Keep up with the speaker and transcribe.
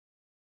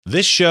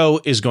This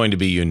show is going to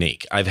be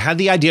unique. I've had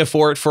the idea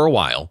for it for a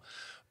while,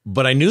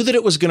 but I knew that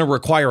it was going to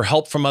require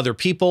help from other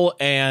people,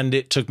 and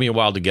it took me a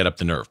while to get up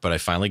the nerve. But I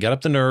finally got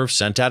up the nerve,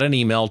 sent out an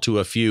email to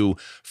a few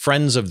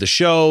friends of the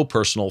show,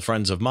 personal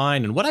friends of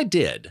mine, and what I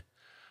did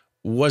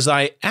was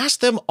I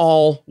asked them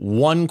all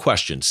one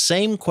question,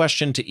 same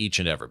question to each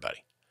and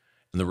everybody.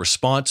 And the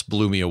response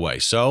blew me away.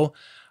 So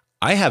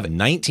I have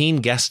 19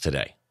 guests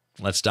today.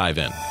 Let's dive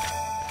in.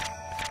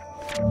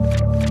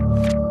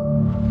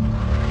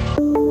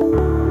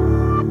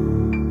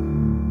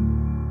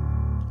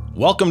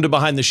 Welcome to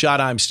Behind the Shot.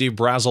 I'm Steve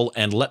Brazill,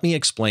 and let me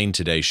explain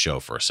today's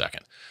show for a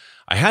second.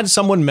 I had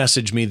someone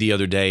message me the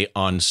other day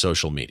on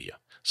social media,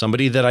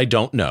 somebody that I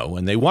don't know,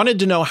 and they wanted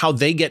to know how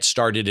they get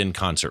started in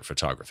concert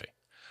photography.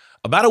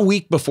 About a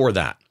week before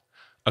that,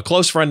 a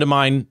close friend of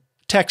mine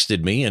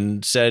texted me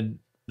and said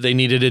they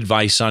needed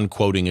advice on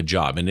quoting a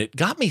job, and it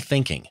got me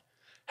thinking,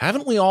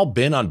 haven't we all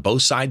been on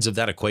both sides of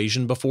that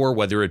equation before,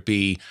 whether it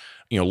be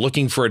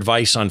looking for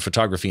advice on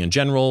photography in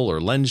general, or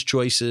lens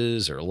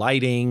choices, or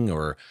lighting,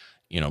 or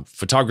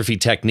photography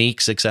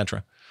techniques,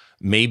 etc.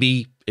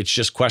 Maybe it's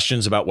just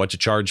questions about what to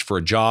charge for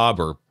a job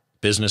or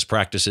business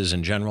practices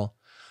in general.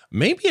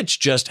 Maybe it's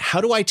just, how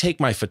do I take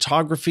my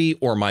photography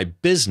or my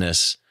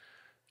business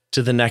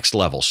to the next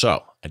level?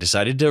 So I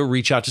decided to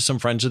reach out to some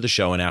friends of the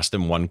show and ask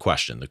them one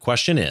question. The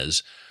question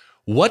is,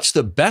 what's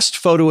the best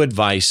photo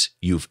advice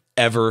you've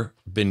ever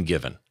been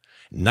given?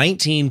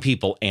 19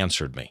 people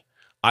answered me.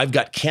 I've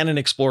got Canon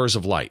Explorers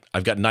of Light.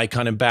 I've got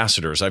Nikon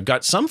ambassadors. I've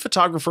got some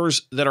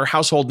photographers that are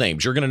household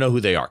names. You're going to know who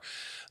they are.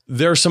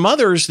 There are some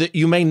others that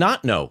you may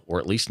not know, or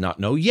at least not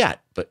know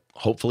yet, but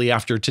hopefully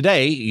after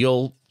today,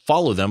 you'll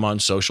follow them on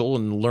social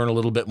and learn a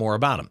little bit more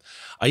about them.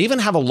 I even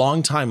have a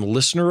longtime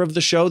listener of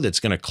the show that's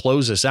going to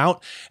close us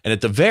out. And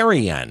at the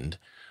very end,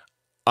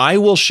 I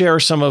will share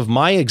some of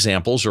my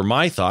examples or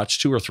my thoughts,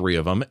 2 or 3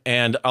 of them.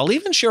 And I'll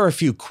even share a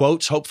few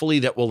quotes, hopefully,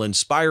 that will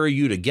inspire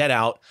you to get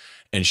out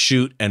and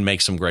shoot and make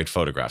some great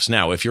photographs.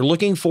 Now, if you're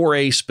looking for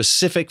a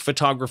specific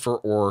photographer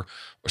or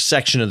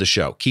section of the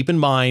show, keep in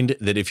mind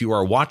that if you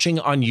are watching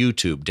on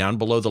YouTube, down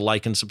below the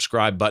like and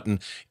subscribe button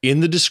in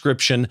the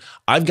description,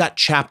 I've got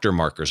chapter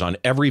markers on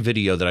every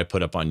video that I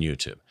put up on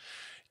YouTube.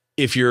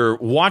 If you're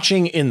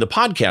watching in the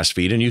podcast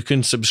feed, and you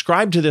can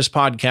subscribe to this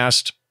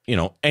podcast,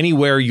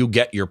 anywhere you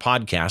get your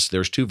podcast,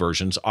 there's 2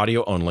 versions,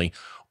 audio only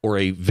or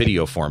a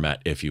video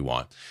format if you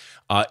want.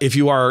 If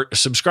you are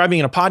subscribing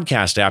in a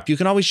podcast app, you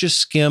can always just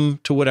skim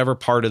to whatever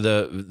part of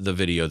the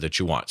video that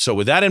you want. So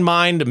with that in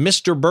mind,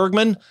 Mr.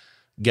 Bergman,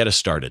 get us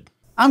started.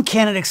 I'm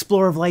Canon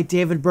Explorer of Light,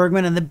 David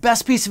Bergman, and the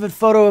best piece of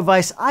photo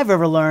advice I've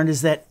ever learned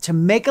is that to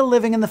make a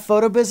living in the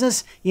photo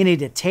business, you need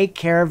to take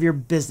care of your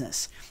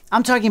business.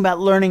 I'm talking about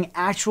learning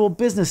actual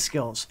business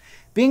skills.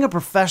 Being a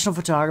professional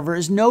photographer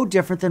is no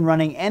different than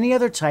running any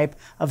other type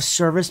of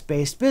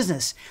service-based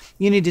business.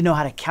 You need to know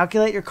how to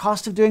calculate your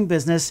cost of doing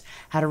business,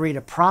 how to read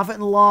a profit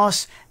and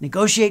loss,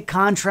 negotiate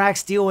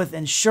contracts, deal with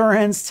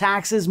insurance,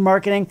 taxes,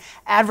 marketing,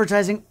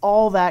 advertising,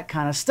 all that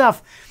kind of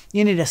stuff.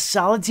 You need a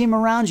solid team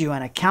around you,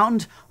 an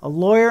accountant, a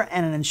lawyer,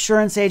 and an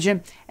insurance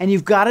agent, and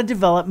you've got to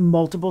develop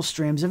multiple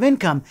streams of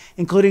income,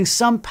 including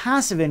some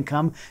passive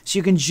income, so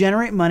you can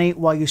generate money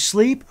while you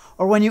sleep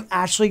or when you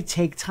actually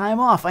take time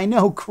off. I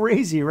know,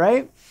 crazy,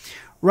 right?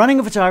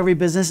 Running a photography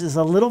business is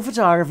a little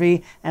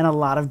photography and a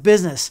lot of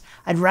business.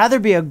 I'd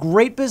rather be a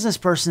great business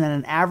person and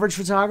an average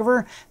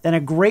photographer than a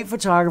great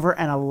photographer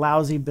and a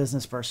lousy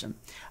business person.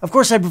 Of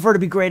course, I'd prefer to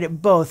be great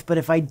at both, but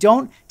if I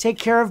don't take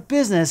care of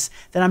business,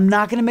 then I'm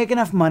not going to make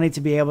enough money to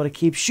be able to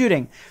keep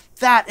shooting.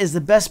 That is the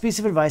best piece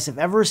of advice I've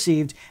ever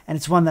received, and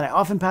it's one that I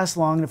often pass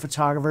along to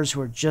photographers who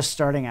are just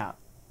starting out.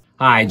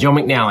 Hi, Joe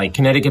McNally,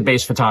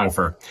 Connecticut-based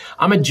photographer.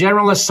 I'm a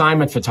general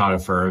assignment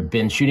photographer. I've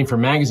been shooting for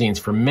magazines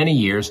for many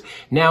years,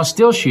 now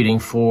still shooting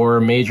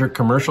for major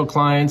commercial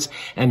clients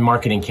and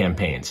marketing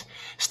campaigns.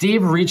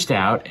 Steve reached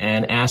out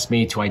and asked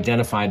me to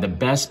identify the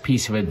best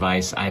piece of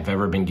advice I've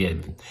ever been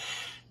given.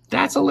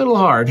 That's a little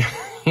hard,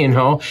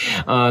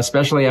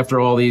 especially after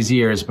all these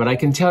years, but I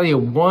can tell you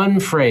one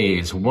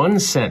phrase, one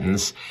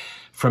sentence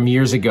from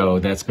years ago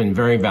that's been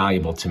very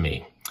valuable to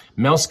me.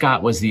 Mel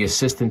Scott was the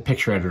assistant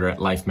picture editor at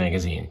Life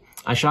magazine.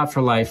 I shot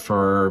for Life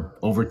for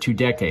over 2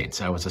 decades.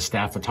 I was a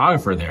staff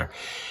photographer there.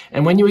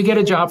 And when you would get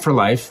a job for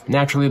Life,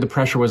 naturally the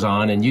pressure was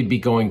on and you'd be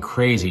going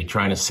crazy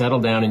trying to settle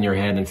down in your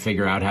head and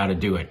figure out how to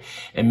do it.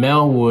 And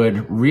Mel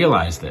would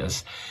realize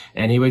this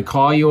and he would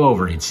call you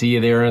over. He'd see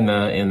you there in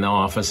the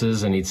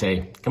offices and he'd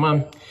say, come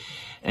on.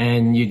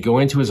 And you'd go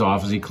into his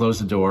office, he'd close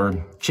the door,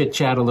 chit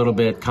chat a little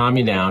bit, calm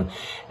you down.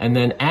 And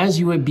then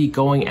as you would be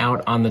going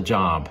out on the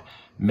job,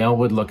 Mel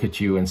would look at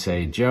you and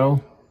say,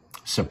 Joe,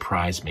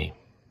 surprise me.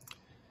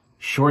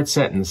 Short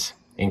sentence,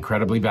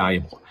 incredibly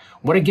valuable.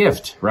 What a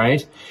gift,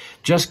 right?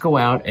 Just go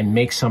out and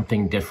make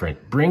something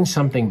different. Bring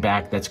something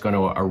back that's going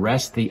to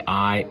arrest the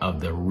eye of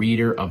the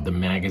reader of the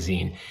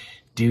magazine.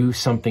 Do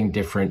something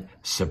different.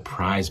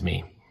 Surprise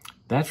me.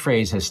 That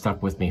phrase has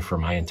stuck with me for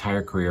my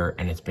entire career,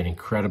 and it's been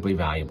incredibly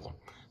valuable.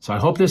 So I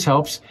hope this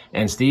helps.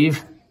 And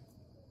Steve,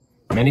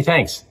 many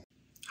thanks.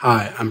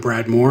 Hi, I'm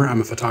Brad Moore.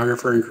 I'm a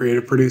photographer and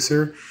creative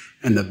producer,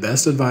 and the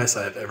best advice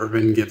I've ever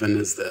been given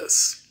is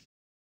this.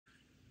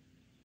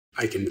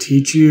 I can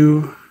teach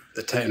you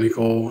the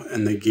technical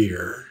and the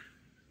gear,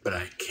 but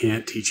I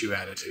can't teach you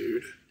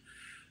attitude.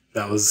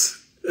 That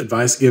was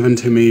advice given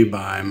to me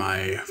by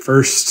my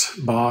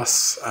first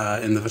boss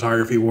in the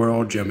photography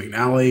world, Joe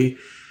McNally,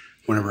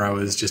 whenever I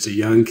was just a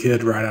young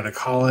kid right out of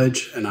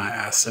college, and I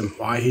asked him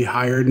why he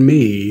hired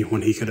me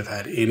when he could have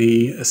had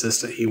any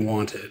assistant he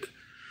wanted.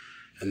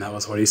 And that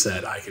was what he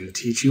said. I can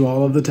teach you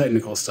all of the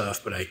technical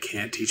stuff, but I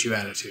can't teach you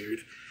attitude.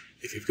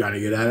 If you've got a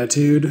good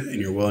attitude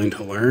and you're willing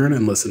to learn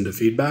and listen to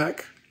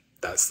feedback,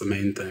 that's the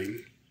main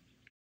thing.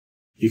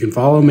 You can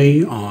follow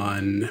me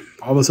on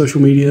all the social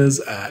medias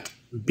at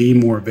Be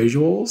More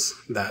Visuals.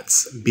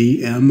 That's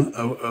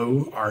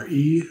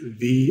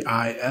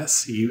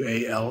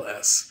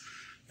BMOOREVISUALS.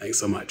 Thanks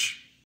so much.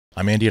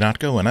 I'm Andy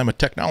Ihnatko, and I'm a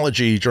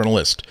technology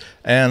journalist.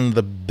 And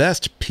the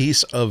best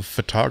piece of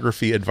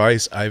photography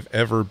advice I've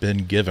ever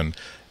been given.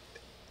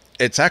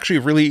 It's actually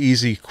a really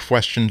easy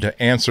question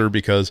to answer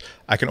because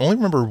I can only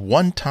remember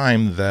one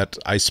time that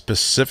I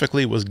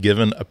specifically was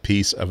given a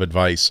piece of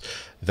advice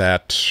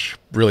that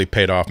really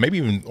paid off. Maybe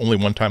even only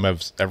one time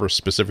I've ever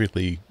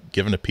specifically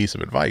given a piece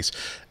of advice.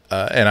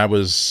 And I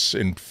was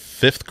in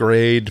 5th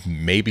grade,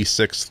 maybe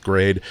 6th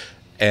grade.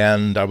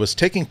 And I was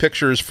taking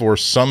pictures for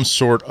some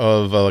sort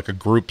of like a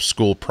group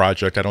school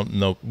project. I don't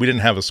know. We didn't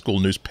have a school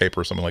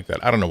newspaper or something like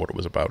that. I don't know what it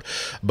was about.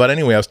 But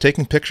anyway, I was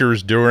taking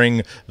pictures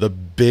during the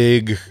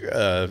big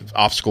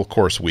obstacle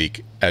course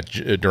week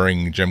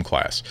during gym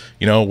class,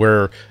 you know,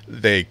 where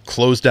they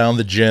close down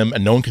the gym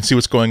and no one can see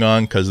what's going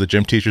on because the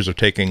gym teachers are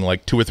taking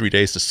like 2 or 3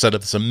 days to set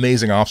up this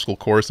amazing obstacle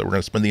course that we're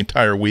going to spend the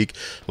entire week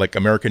like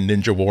American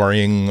Ninja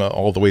Warring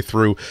all the way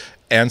through.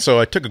 And so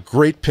I took a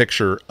great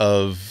picture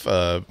of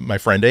my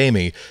friend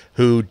Amy,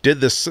 who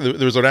did this. There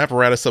was an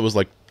apparatus that was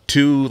like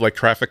 2 like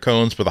traffic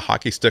cones with a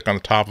hockey stick on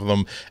the top of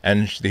them,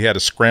 and he had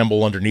to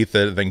scramble underneath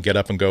it and then get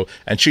up and go.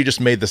 And she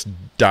just made this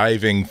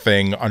diving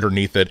thing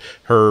underneath it.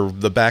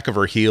 The back of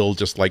her heel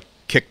just like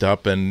kicked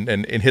up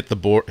and hit the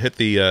board, hit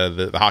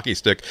the hockey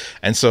stick,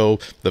 and so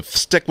the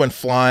stick went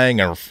flying,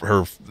 and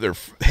her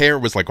hair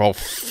was like all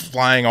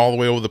flying all the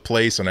way over the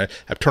place. And I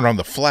turned on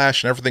the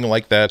flash and everything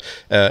like that.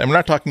 And we're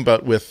not talking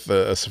about with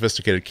a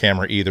sophisticated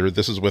camera either.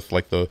 This is with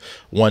like the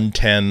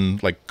 110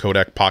 like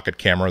Kodak pocket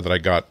camera that I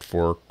got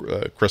for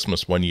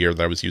Christmas one year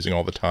that I was using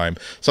all the time.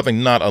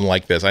 Something not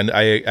unlike this.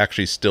 I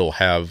actually still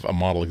have a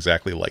model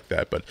exactly like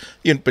that, but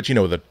you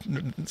know that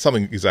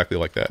something exactly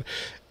like that.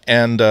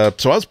 And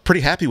so I was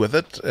pretty happy with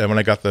it when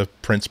I got the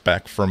prints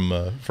back from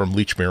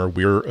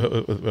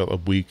Lechmere a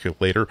week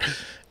later.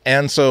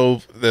 And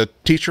so the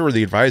teacher or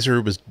the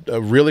advisor was a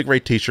really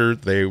great teacher.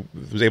 They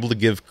was able to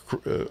give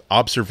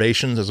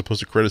observations as opposed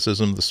to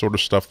criticism, the sort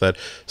of stuff that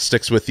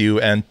sticks with you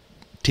and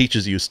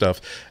teaches you stuff.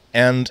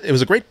 And it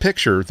was a great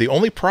picture. The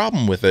only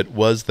problem with it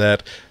was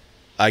that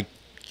I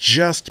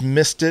just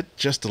missed it,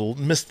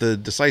 missed the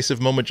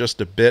decisive moment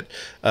just a bit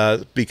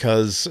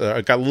because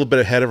I got a little bit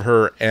ahead of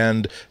her,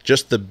 and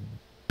just the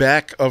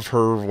back of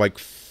her like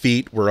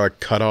feet were like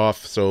cut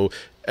off. So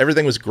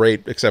everything was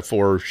great except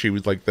for she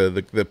was like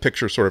the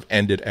picture sort of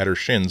ended at her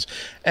shins,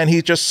 and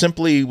he just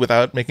simply,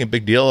 without making a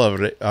big deal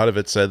out of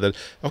it, said that,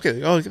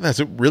 okay, oh, that's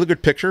a really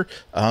good picture.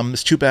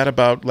 It's too bad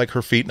about like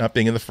her feet not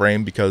being in the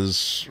frame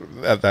because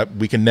that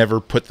we can never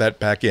put that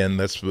back in.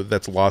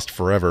 That's lost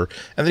forever.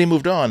 And then he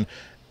moved on.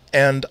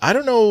 And I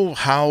don't know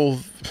how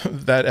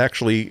that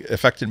actually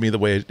affected me the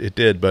way it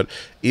did, but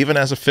even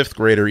as a 5th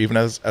grader, even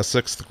as a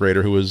 6th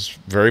grader who was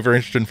very, very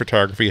interested in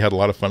photography, had a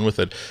lot of fun with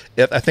it,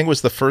 I think it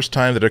was the first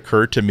time that it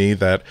occurred to me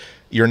that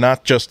you're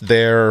not just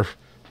there,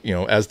 you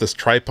know, as this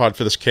tripod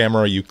for this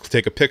camera. You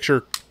take a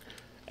picture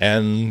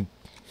and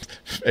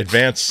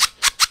advance,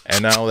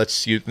 and now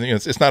that's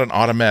it's not an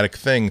automatic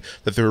thing,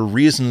 that there are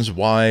reasons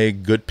why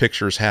good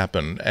pictures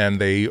happen, and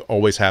they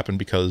always happen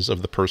because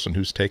of the person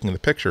who's taking the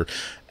picture.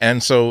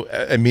 And so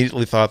I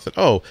immediately thought that,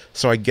 oh,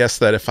 so I guess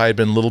that if I had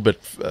been a little bit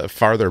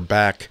farther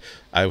back,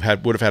 I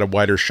would have had a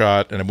wider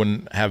shot, and it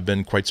wouldn't have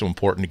been quite so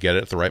important to get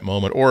it at the right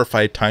moment, or if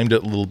I timed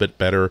it a little bit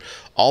better,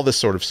 all this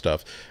sort of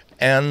stuff.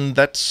 And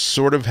that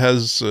sort of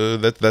has,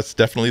 that's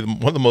definitely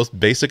one of the most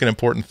basic and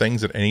important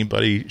things that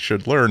anybody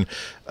should learn.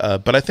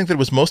 But I think that it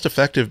was most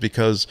effective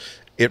because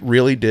it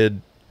really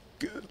did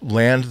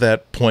land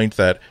that point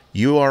that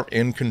you are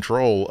in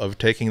control of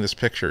taking this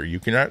picture.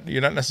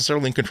 You're not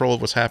necessarily in control of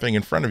what's happening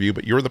in front of you,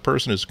 but you're the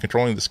person who's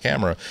controlling this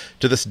camera.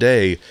 To this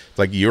day,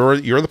 like you're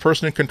the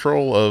person in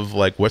control of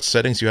like what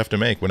settings you have to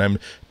make. When I'm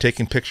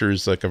taking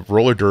pictures like of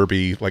roller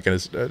derby, like in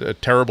a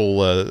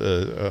terrible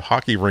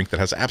hockey rink that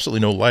has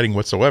absolutely no lighting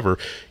whatsoever,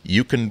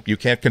 you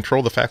can't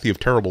control the fact that you have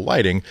terrible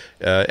lighting,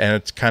 and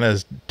it's kind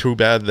of too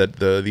bad that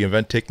the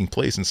event taking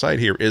place inside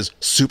here is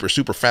super,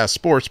 super fast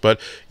sports, but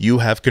you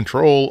have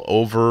control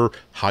over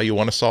how you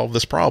want to solve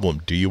this problem.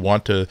 Do you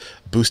want to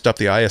boost up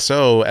the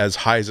ISO as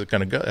high as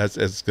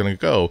it's going to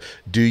go?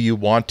 Do you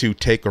want to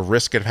take a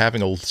risk of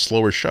having a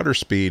slower shutter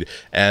speed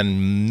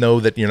and know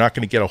that you're not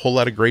going to get a whole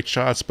lot of great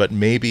shots, but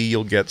maybe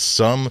you'll get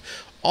some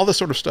all this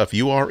sort of stuff.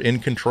 You are in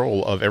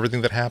control of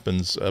everything that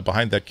happens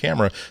behind that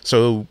camera.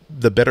 So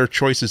the better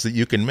choices that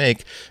you can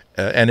make,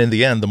 and in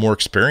the end, the more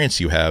experience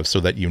you have so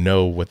that you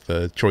know what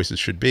the choices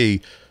should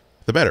be,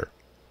 the better.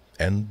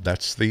 And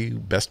that's the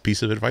best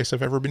piece of advice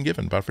I've ever been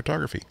given about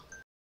photography.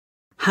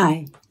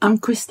 Hi, I'm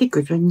Christy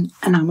Goodwin,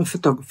 and I'm a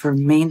photographer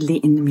mainly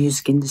in the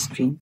music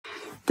industry.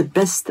 The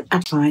best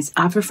advice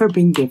I've ever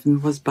been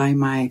given was by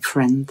my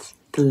friend,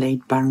 the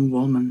late Baron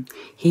Wolman.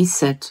 He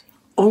said,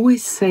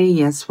 always say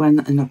yes when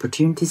an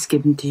opportunity is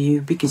given to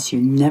you, because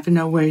you never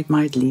know where it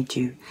might lead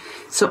you.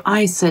 So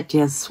I said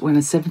yes when a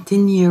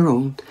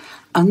 17-year-old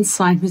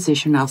unsigned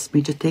musician asked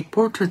me to take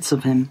portraits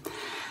of him.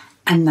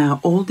 And now,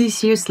 all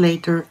these years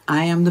later,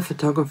 I am the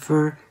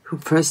photographer who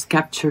first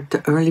captured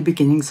the early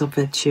beginnings of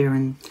Ed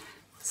Sheeran.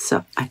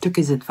 So I took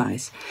his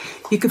advice.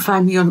 You can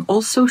find me on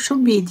all social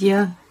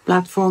media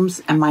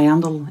platforms, and my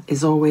handle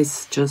is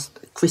always just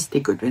Christy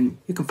Goodwin.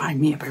 You can find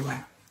me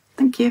everywhere.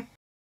 Thank you.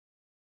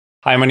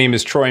 Hi, my name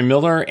is Troy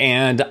Miller,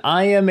 and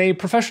I am a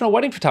professional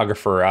wedding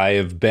photographer. I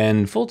have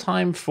been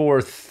full-time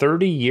for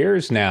 30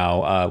 years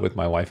now with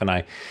my wife and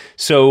I.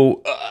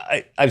 So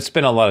I've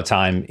spent a lot of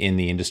time in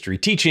the industry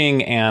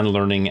teaching and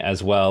learning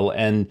as well.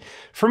 And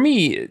for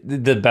me,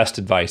 the best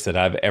advice that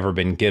I've ever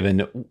been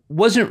given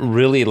wasn't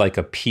really like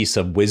a piece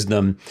of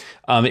wisdom.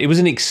 It was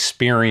an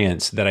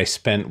experience that I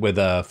spent with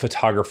a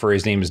photographer.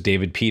 His name is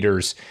David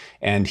Peters,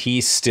 and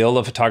he's still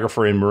a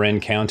photographer in Marin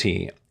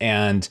County.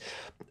 And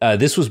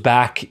this was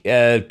back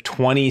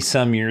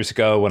 20-some years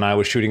ago when I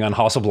was shooting on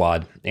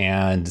Hasselblad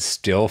and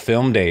still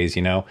film days,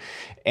 you know.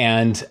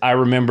 And I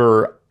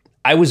remember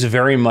I was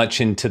very much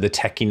into the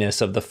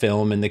techiness of the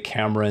film and the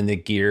camera and the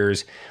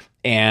gears.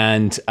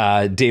 And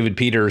David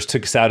Peters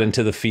took us out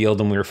into the field,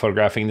 and we were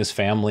photographing this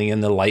family,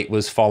 and the light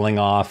was falling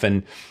off,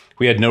 and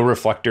we had no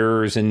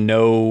reflectors and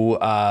no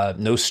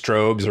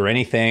strobes or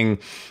anything.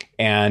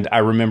 And I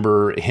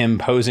remember him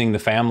posing the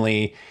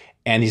family,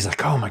 and he's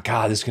like, oh my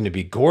God, this is going to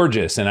be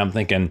gorgeous. And I'm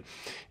thinking,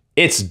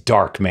 it's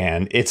dark,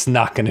 man. It's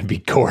not going to be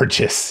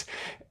gorgeous.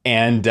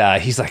 And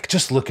he's like,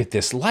 just look at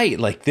this light.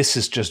 Like, this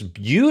is just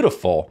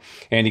beautiful.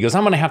 And he goes,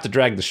 I'm going to have to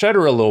drag the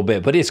shutter a little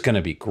bit, but it's going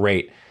to be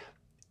great.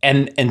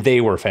 And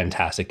they were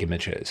fantastic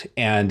images.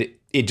 And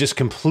it just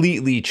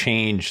completely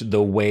changed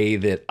the way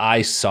that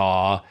I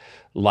saw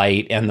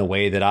light and the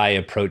way that I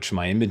approached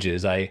my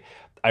images. I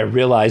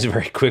realized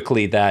very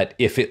quickly that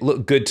if it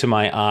looked good to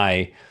my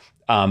eye,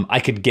 I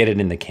could get it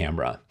in the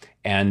camera.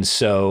 And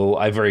so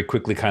I very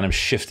quickly kind of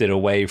shifted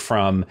away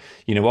from,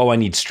 you know, oh, I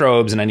need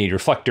strobes and I need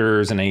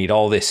reflectors and I need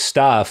all this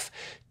stuff,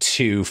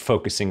 to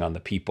focusing on the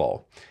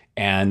people.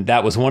 And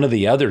that was one of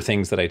the other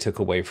things that I took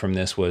away from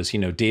this was, you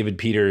know, David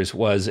Peters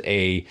was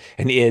and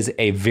is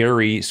a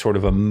very sort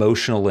of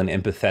emotional and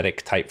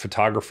empathetic type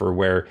photographer,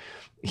 where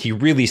he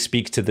really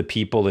speaks to the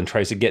people and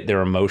tries to get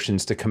their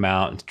emotions to come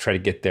out and to try to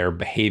get their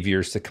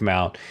behaviors to come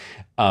out.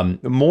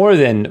 More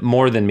than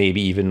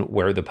maybe even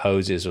where the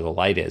pose is or the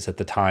light is at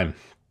the time.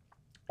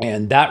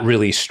 And that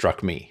really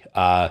struck me,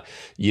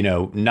 you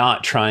know,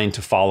 not trying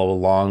to follow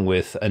along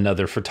with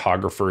another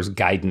photographer's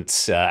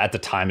guidance. At the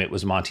time, it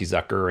was Monty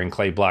Zucker and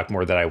Clay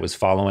Blackmore that I was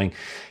following,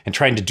 and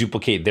trying to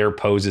duplicate their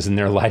poses and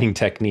their lighting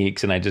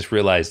techniques. And I just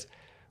realized,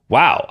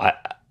 wow,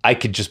 I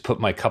could just put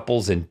my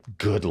couples in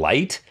good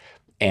light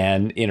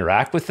and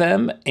interact with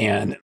them,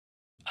 and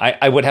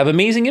I would have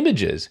amazing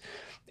images.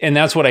 And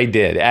that's what I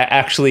did.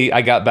 Actually,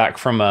 I got back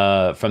from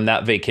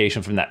that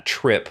vacation, from that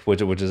trip,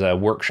 which is a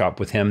workshop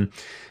with him,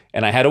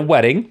 and I had a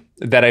wedding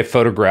that I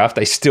photographed.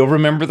 I still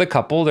remember the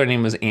couple. Their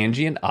name was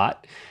Angie and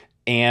Ott.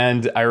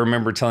 And I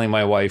remember telling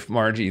my wife,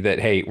 Margie, that,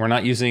 hey, we're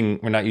not using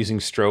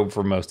strobe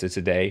for most of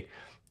today.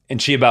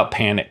 And she about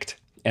panicked.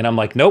 And I'm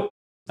like, nope.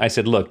 I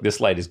said, look, this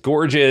light is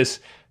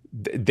gorgeous.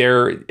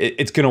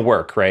 It's going to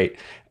work, right?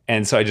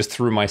 And so I just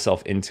threw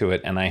myself into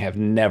it, and I have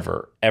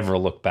never, ever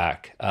looked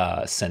back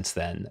since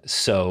then.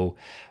 So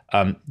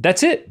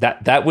that's it.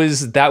 That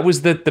was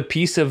the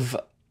piece of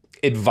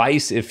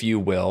advice, if you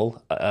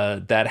will,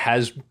 that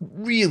has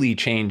really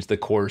changed the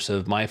course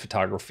of my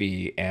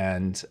photography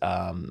and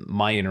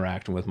my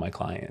interaction with my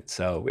clients.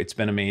 So it's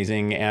been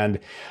amazing. And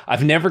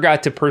I've never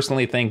got to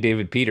personally thank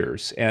David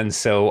Peters. And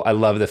so I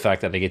love the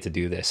fact that I get to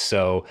do this.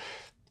 So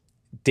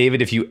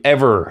David, if you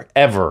ever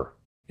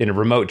in a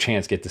remote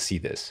chance get to see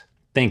this,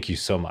 thank you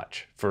so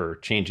much for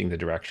changing the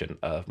direction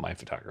of my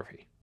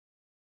photography.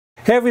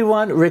 Hey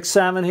everyone, Rick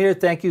Salmon here.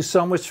 Thank you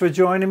so much for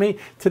joining me.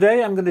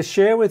 Today I'm going to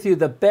share with you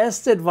the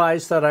best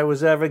advice that I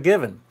was ever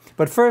given.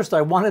 But first,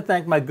 I want to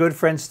thank my good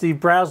friend Steve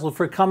Brazill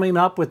for coming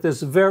up with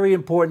this very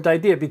important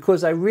idea,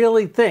 because I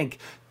really think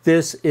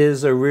this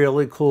is a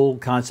really cool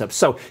concept.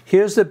 So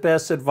here's the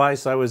best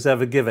advice I was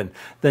ever given.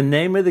 The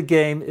name of the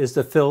game is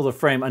to fill the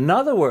frame. In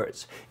other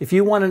words, if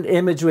you want an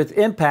image with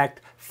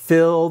impact,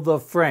 fill the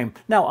frame.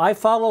 Now, I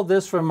follow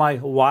this from my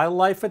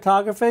wildlife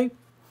photography,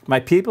 my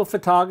people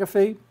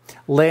photography,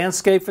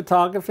 landscape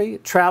photography,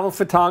 travel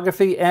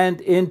photography,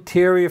 and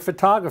interior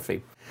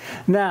photography.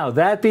 Now,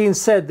 that being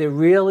said, there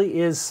really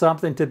is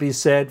something to be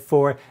said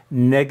for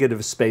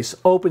negative space,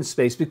 open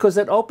space, because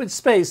that open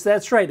space,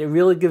 that's right, it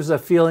really gives a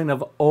feeling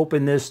of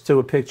openness to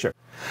a picture.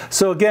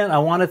 So again, I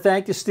want to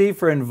thank you, Steve,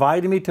 for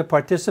inviting me to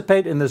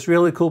participate in this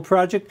really cool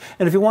project.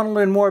 And if you want to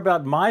learn more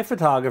about my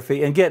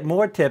photography and get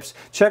more tips,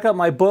 check out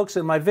my books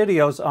and my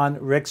videos on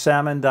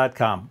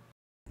ricksammon.com.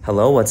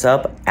 Hello, what's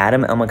up?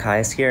 Adam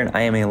Elmakias here, and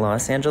I am a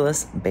Los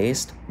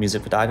Angeles-based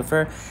music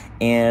photographer.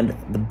 And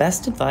the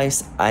best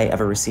advice I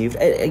ever received,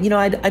 I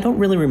don't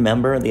really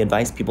remember the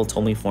advice people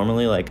told me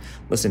formally, like,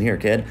 listen here,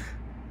 kid.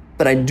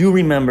 But I do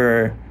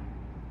remember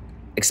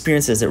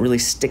experiences that really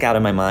stick out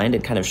in my mind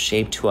and kind of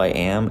shaped who I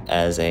am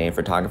as a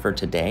photographer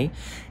today.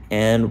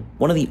 And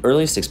one of the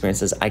earliest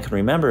experiences I can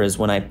remember is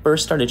when I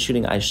first started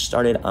shooting, I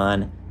started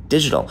on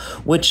digital,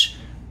 which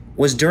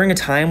was during a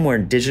time where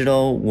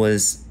digital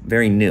was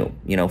very new.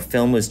 You know,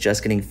 film was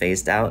just getting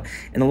phased out.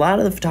 And a lot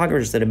of the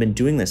photographers that have been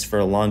doing this for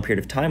a long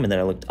period of time and that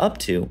I looked up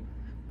to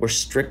were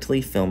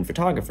strictly film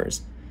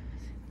photographers.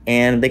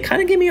 And they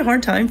kind of gave me a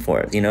hard time for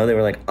it. You know, they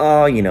were like,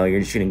 oh, you know,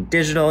 you're shooting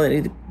digital.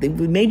 It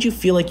made you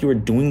feel like you were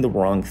doing the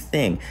wrong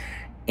thing.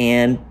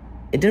 And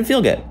it didn't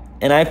feel good.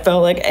 And I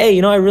felt like, hey,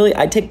 you know,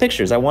 I take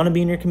pictures. I want to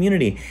be in your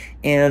community.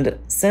 And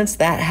since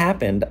that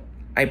happened,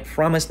 I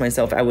promised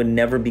myself I would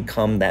never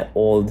become that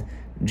old,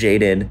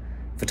 jaded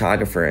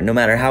photographer. And no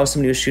matter how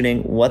somebody was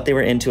shooting, what they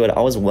were into, I'd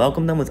always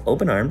welcome them with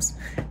open arms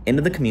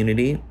into the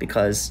community,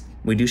 because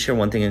we do share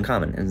one thing in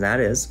common, and that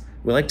is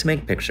we like to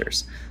make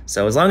pictures.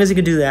 So as long as you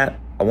can do that,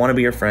 I want to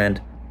be your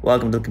friend.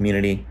 Welcome to the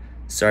community.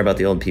 Sorry about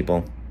the old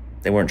people.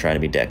 They weren't trying to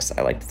be dicks.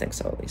 I like to think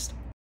so, at least.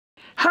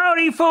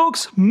 Howdy,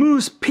 folks.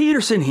 Moose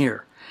Peterson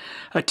here.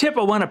 A tip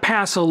I want to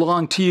pass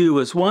along to you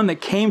is one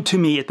that came to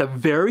me at the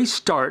very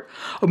start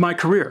of my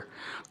career.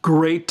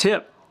 Great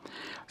tip.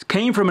 It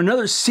came from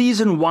another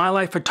seasoned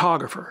wildlife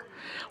photographer.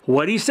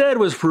 What he said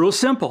was real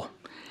simple.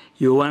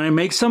 You want to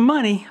make some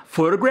money,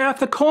 photograph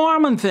the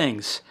common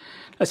things.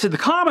 I said, the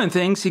common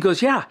things? He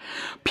goes, yeah.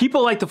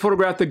 People like to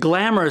photograph the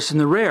glamorous and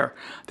the rare.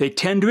 They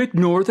tend to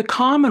ignore the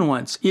common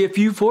ones. If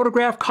you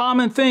photograph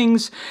common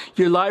things,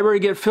 your library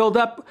gets filled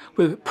up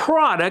with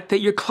product that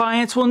your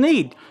clients will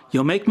need.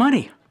 You'll make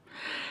money.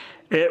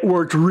 It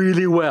worked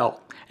really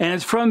well. And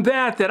it's from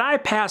that that I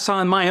pass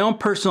on my own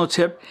personal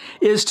tip,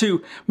 is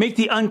to make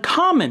the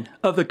uncommon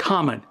of the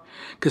common.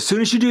 Because as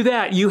soon as you do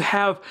that, you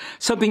have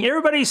something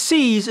everybody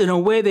sees in a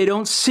way they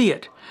don't see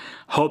it.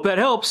 Hope that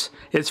helps.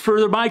 It's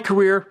furthered my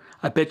career.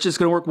 I bet you it's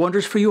going to work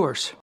wonders for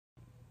yours.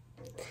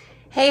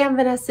 Hey, I'm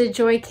Vanessa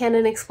Joy,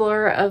 Canon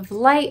Explorer of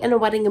Light and a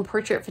wedding and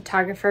portrait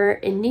photographer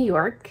in New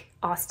York,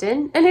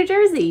 Austin, and New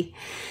Jersey.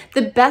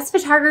 The best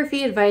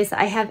photography advice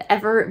I have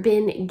ever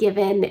been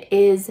given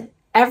is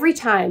every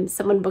time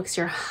someone books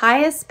your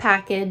highest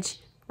package,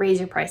 raise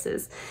your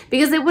prices,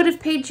 because they would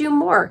have paid you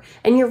more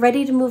and you're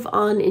ready to move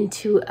on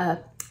into a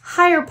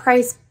higher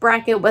price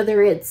bracket,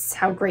 whether it's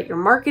how great your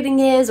marketing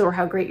is or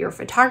how great your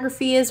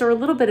photography is or a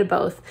little bit of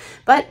both,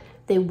 but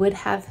they would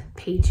have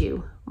paid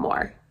you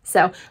more.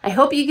 So I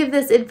hope you give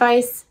this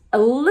advice a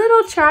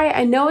little try.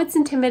 I know it's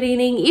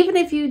intimidating, even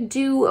if you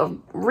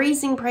do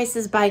raising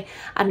prices by,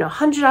 I don't know,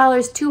 $100,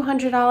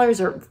 $200,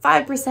 or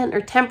 5%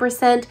 or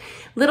 10%.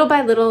 Little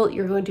by little,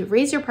 you're going to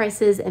raise your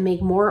prices and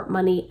make more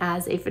money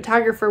as a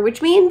photographer,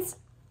 which means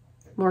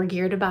more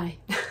gear to buy.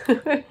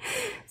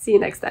 See you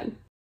next time.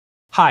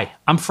 Hi,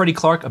 I'm Freddie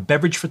Clark, a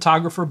beverage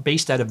photographer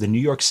based out of the New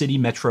York City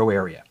metro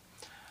area.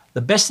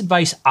 The best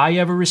advice I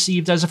ever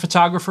received as a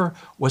photographer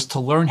was to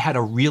learn how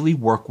to really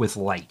work with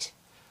light.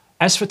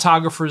 As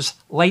photographers,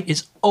 light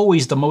is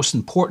always the most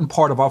important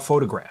part of our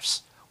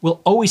photographs. We'll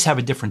always have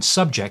a different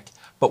subject,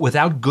 but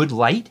without good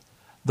light,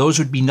 those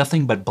would be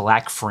nothing but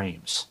black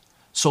frames.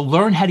 So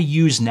learn how to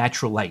use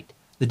natural light,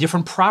 the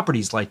different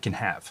properties light can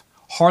have,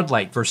 hard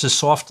light versus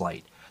soft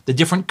light, the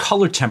different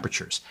color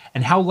temperatures,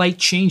 and how light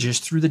changes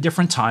through the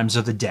different times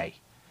of the day.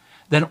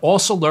 Then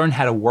also learn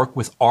how to work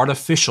with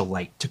artificial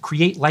light to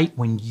create light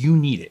when you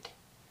need it.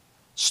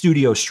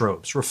 Studio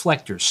strobes,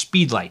 reflectors,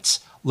 speed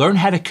lights. Learn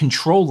how to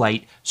control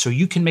light so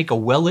you can make a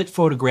well-lit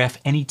photograph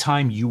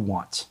anytime you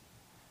want.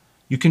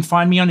 You can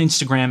find me on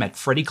Instagram at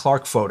Freddie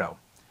Clark Photo.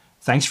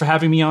 Thanks for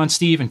having me on,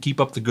 Steve, and keep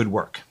up the good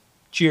work.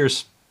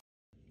 Cheers.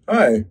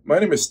 Hi, my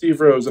name is Steve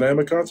Rose, and I am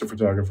a concert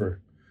photographer.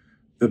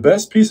 The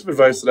best piece of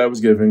advice that I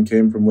was given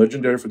came from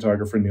legendary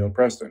photographer Neil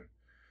Preston.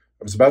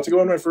 I was about to go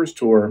on my first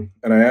tour,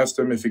 and I asked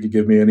him if he could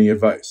give me any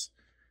advice.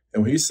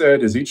 And what he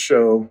said is each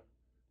show,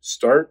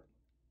 start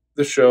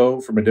the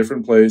show from a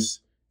different place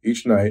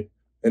each night,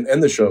 and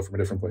end the show from a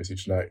different place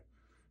each night.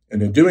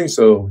 And in doing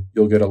so,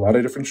 you'll get a lot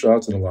of different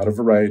shots and a lot of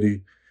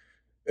variety,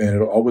 and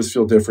it'll always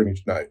feel different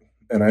each night.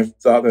 And I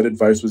thought that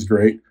advice was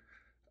great.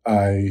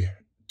 I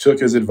took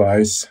his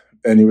advice,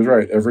 and he was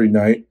right. Every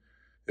night,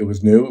 it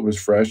was new, it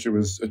was fresh, it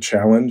was a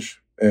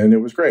challenge, and it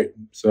was great.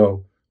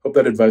 So hope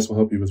that advice will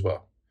help you as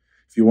well.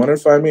 If you want to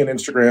find me on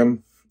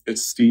Instagram,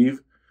 it's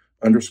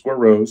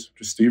Steve_Rose,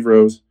 just Steve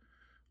Rose.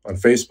 On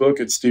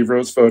Facebook, it's Steve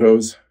Rose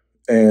Photos.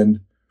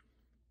 And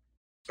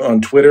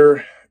on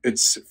Twitter,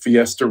 it's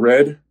Fiesta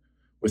Red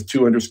with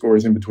 2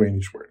 underscores in between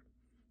each word.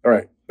 All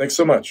right. Thanks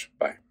so much.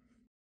 Bye.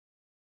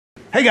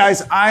 Hey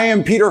guys, I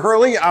am Peter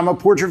Hurley. I'm a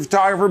portrait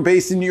photographer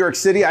based in New York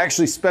City. I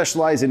actually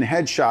specialize in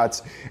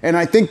headshots. And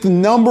I think the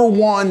number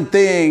one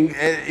thing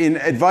in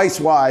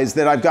advice-wise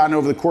that I've gotten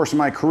over the course of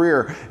my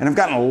career, and I've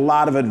gotten a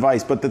lot of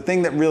advice, but the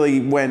thing that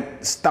really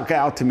stuck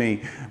out to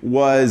me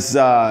was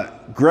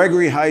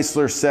Gregory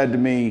Heisler said to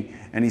me,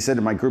 and he said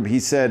to my group, he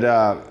said,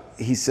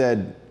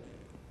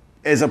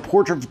 as a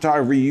portrait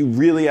photographer, you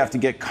really have to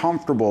get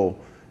comfortable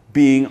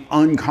being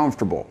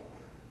uncomfortable.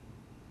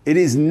 It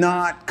is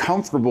not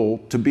comfortable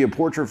to be a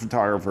portrait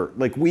photographer.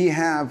 Like, we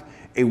have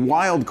a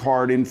wild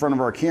card in front of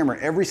our camera.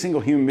 Every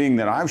single human being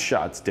that I've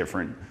shot is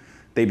different.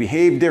 They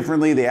behave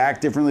differently, they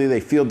act differently,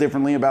 they feel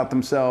differently about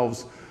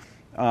themselves.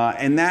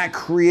 And that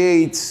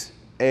creates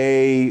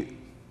a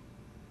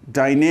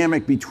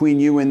dynamic between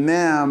you and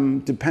them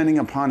depending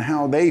upon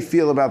how they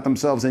feel about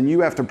themselves, and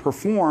you have to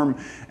perform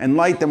and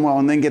light them well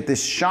and then get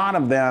this shot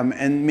of them,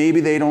 and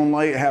maybe they don't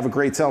have a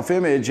great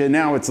self-image, and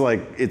now it's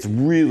like it's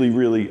really,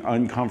 really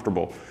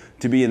uncomfortable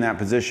to be in that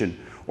position.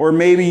 Or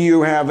maybe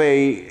you have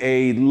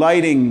a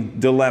lighting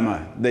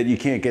dilemma that you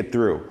can't get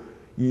through.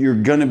 You're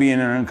gonna be in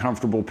an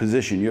uncomfortable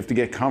position. You have to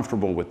get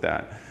comfortable with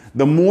that.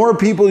 The more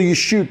people you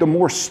shoot, the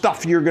more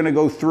stuff you're gonna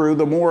go through,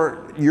 the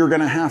more you're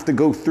gonna have to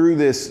go through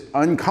this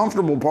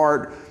uncomfortable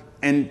part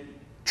and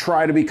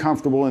try to be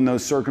comfortable in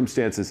those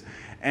circumstances.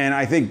 And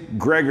I think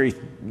Gregory,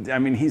 I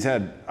mean, he's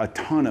had a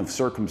ton of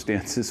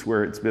circumstances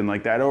where it's been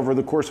like that. Over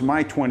the course of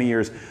my 20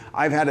 years,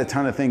 I've had a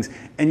ton of things,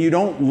 and you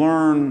don't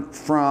learn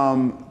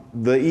from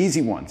the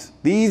easy ones.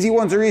 The easy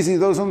ones are easy.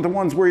 Those aren't the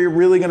ones where you're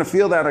really gonna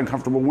feel that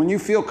uncomfortable. When you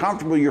feel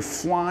comfortable, you're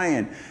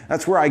flying.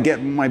 That's where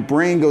my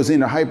brain goes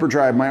into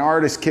hyperdrive. My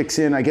artist kicks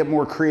in. I get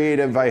more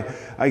creative.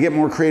 I get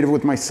more creative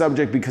with my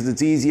subject because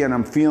it's easy and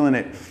I'm feeling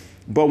it.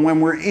 But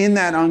when we're in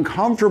that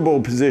uncomfortable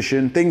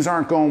position, things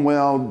aren't going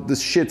well, the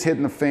shit's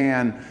hitting the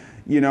fan,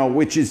 you know,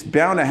 which is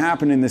bound to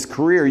happen in this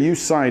career. You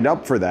signed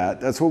up for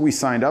that. That's what we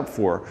signed up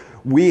for.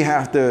 We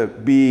have to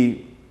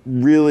be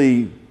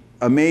really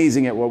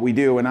amazing at what we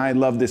do. And I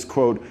love this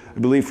quote, I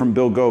believe from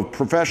Bill Gove: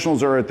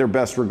 professionals are at their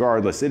best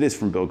regardless. It is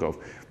from Bill Gove.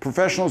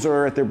 Professionals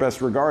are at their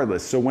best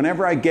regardless. So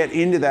whenever I get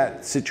into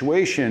that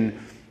situation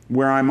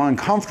where I'm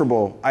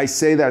uncomfortable, I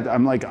say that,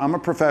 I'm like, I'm a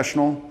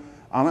professional,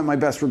 I'm at my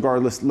best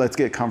regardless, let's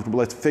get comfortable,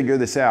 let's figure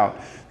this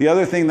out. The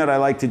other thing that I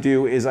like to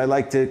do is I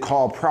like to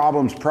call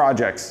problems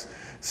projects.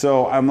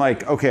 So I'm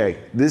like, okay,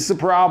 this is a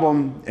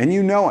problem, and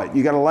you know it.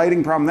 You got a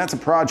lighting problem, that's a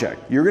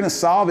project. You're gonna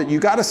solve it,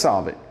 you gotta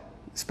solve it.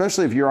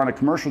 Especially if you're on a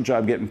commercial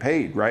job getting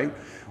paid, right?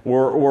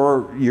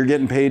 Or you're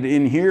getting paid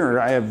in here.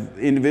 I have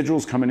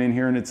individuals coming in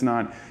here and it's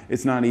not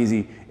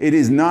easy. It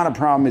is not a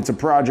problem, it's a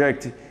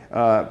project.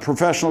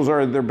 Professionals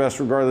are at their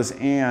best regardless,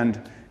 and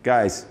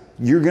guys,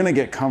 you're gonna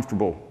get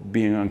comfortable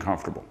being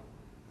uncomfortable.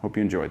 Hope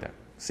you enjoyed that.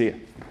 See ya.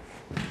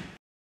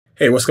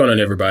 Hey, what's going on,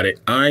 everybody?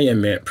 I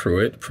am Ant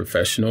Pruitt,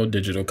 professional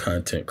digital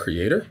content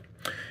creator.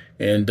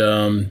 And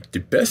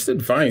the best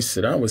advice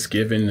that I was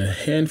given a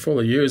handful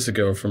of years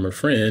ago from a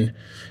friend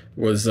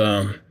was,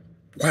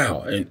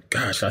 wow, and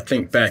gosh, I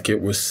think back,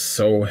 it was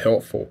so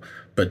helpful.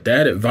 But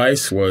that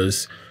advice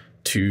was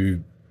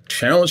to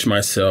challenge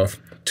myself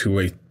to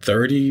a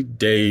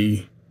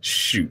 30-day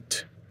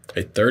shoot.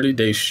 A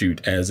 30-day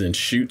shoot, as in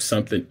shoot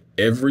something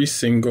every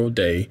single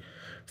day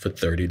for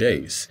 30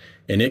 days.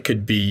 And it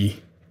could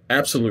be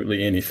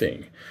absolutely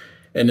anything.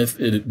 And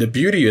the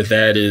beauty of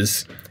that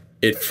is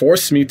it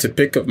forced me to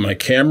pick up my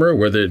camera,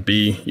 whether it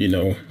be, you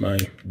know, my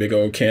big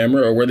old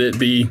camera, or whether it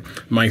be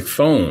my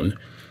phone,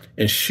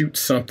 and shoot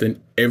something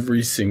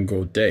every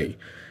single day.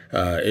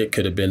 It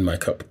could have been my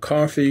cup of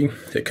coffee.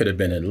 It could have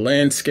been a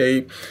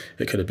landscape.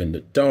 It could have been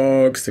the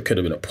dogs. It could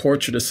have been a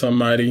portrait of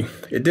somebody.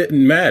 It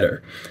didn't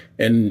matter.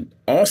 And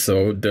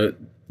also,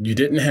 you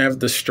didn't have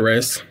the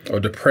stress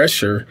or the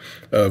pressure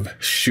of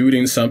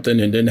shooting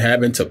something and then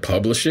having to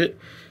publish it.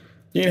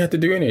 You didn't have to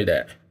do any of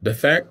that. The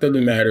fact of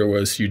the matter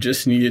was you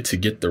just needed to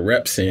get the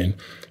reps in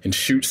and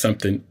shoot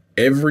something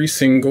every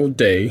single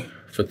day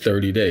for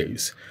 30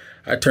 days.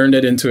 I turned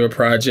it into a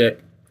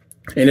project,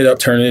 ended up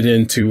turning it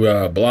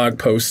into blog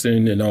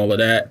posting and all of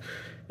that.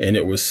 And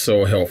it was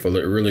so helpful.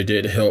 It really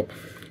did help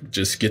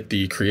just get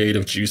the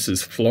creative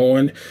juices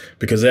flowing,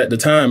 because at the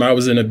time I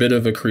was in a bit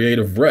of a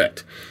creative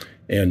rut,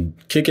 and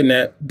kicking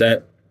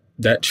that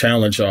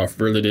challenge off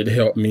really did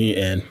help me.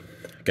 And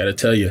I got to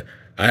tell you,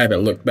 I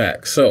haven't looked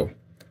back. So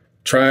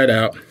try it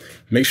out.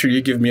 Make sure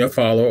you give me a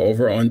follow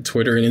over on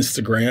Twitter and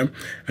Instagram.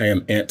 I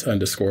am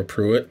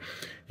Ant_Pruitt.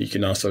 You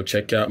can also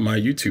check out my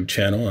YouTube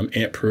channel. I'm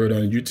Ant Pruitt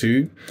on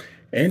YouTube.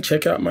 And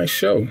check out my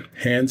show,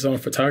 Hands On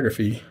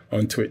Photography,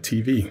 on Twit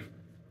TV.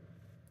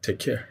 Take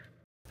care.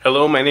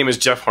 Hello, my name is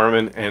Jeff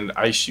Harmon, and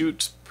I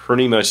shoot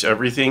pretty much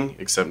everything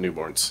except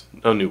newborns.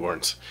 No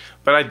newborns.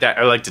 But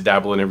I like to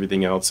dabble in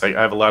everything else. I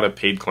have a lot of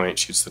paid client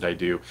shoots that I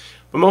do.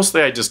 But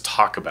mostly I just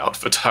talk about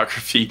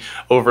photography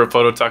over at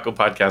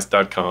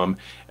phototacopodcast.com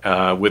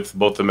with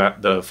both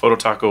the Photo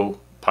Taco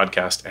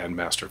podcast and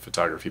Master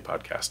Photography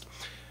podcast.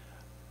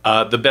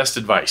 The best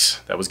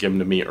advice that was given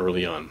to me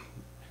early on: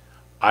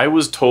 I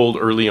was told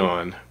early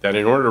on that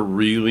in order to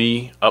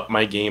really up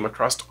my game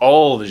across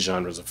all the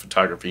genres of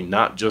photography,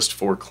 not just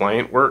for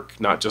client work,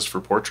 not just for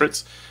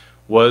portraits,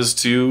 was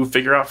to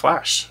figure out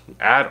flash,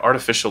 add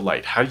artificial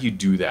light. How do you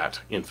do that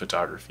in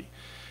photography?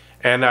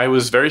 And I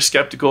was very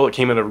skeptical. It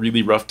came at a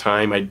really rough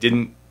time. I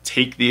didn't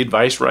take the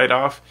advice right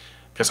off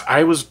because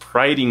I was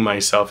priding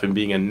myself in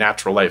being a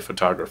natural light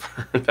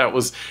photographer. that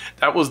was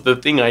the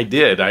thing I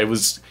did. I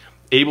was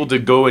able to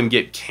go and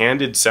get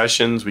candid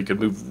sessions. We could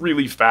move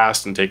really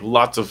fast and take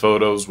lots of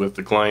photos with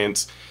the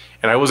clients.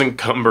 And I wasn't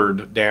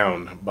cumbered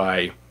down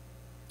by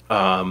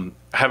having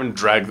to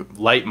drag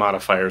light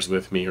modifiers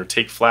with me or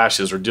take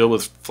flashes or deal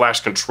with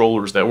flash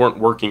controllers that weren't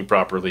working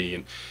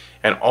properly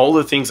and all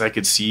the things I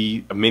could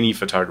see many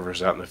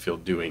photographers out in the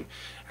field doing.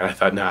 And I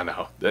thought,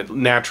 no, that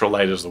natural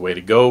light is the way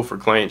to go for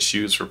client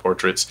shoots, for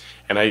portraits.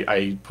 And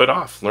I put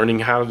off learning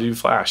how to do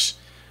flash.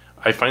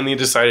 I finally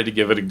decided to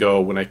give it a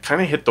go when I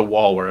kind of hit the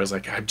wall where I was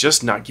like, I'm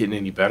just not getting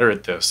any better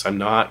at this. I'm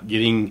not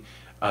getting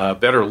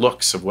better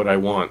looks of what I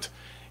want.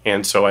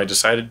 And so I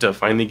decided to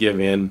finally give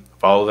in,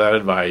 follow that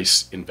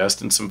advice,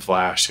 invest in some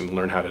flash and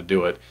learn how to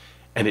do it.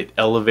 And it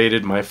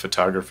elevated my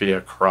photography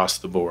across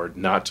the board,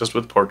 not just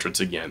with portraits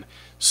again.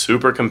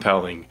 Super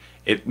compelling.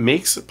 It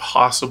makes it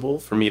possible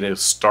for me to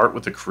start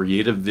with a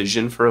creative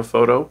vision for a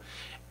photo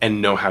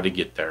and know how to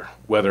get there.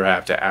 Whether I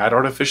have to add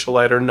artificial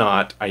light or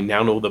not, I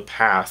now know the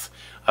path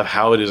of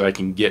how it is I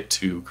can get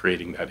to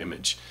creating that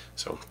image.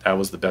 So that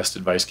was the best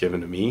advice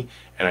given to me,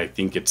 and I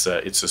think it's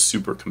a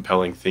super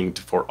compelling thing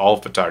for all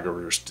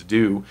photographers to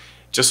do,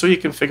 just so you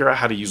can figure out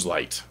how to use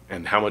light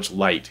and how much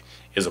light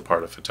is a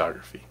part of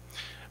photography.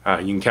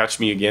 You can catch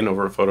me again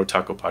over at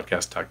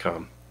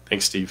phototacopodcast.com.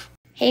 Thanks, Steve.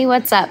 Hey,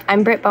 what's up?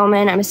 I'm Britt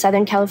Bowman. I'm a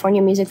Southern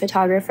California music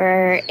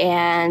photographer,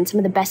 and some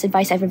of the best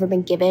advice I've ever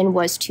been given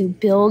was to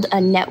build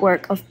a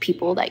network of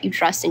people that you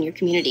trust in your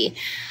community.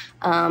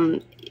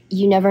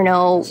 You never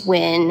know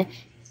when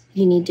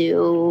you need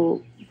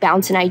to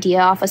bounce an idea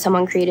off of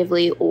someone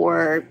creatively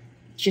or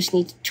just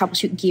need to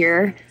troubleshoot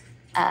gear,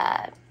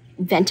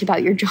 vent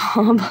about your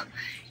job.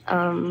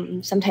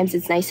 Sometimes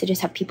it's nice to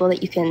just have people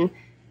that you can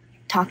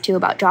talk to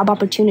about job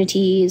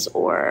opportunities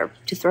or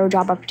to throw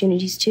job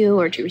opportunities to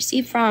or to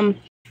receive from.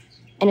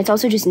 And it's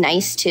also just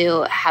nice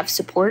to have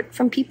support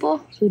from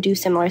people who do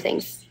similar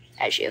things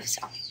as you.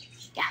 So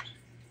yeah,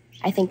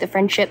 I think the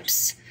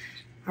friendships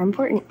are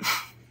important.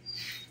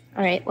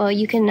 All right, well,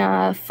 you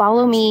can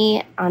follow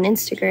me on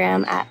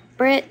Instagram at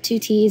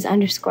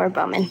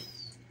Britt2Ts_Bowman.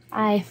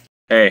 Bye.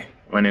 Hey,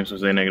 my name is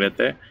Jose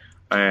Negrete.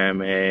 I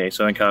am a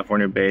Southern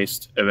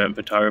California-based event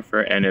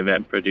photographer and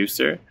event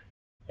producer.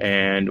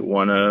 And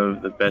one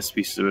of the best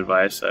pieces of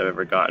advice I've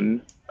ever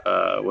gotten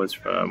was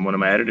from one of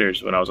my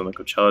editors when I was on the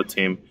Coachella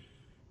team.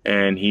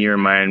 And he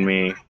reminded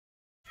me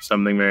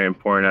something very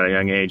important at a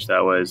young age,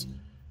 that was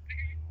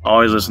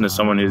always listen to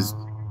someone who's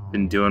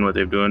been doing what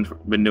they've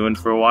been doing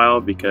for a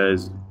while,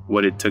 because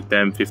what it took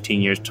them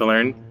 15 years to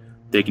learn,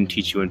 they can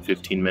teach you in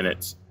 15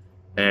 minutes.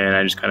 And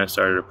I just kind of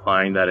started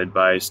applying that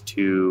advice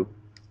to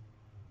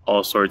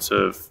all sorts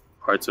of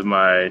parts of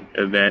my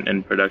event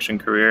and production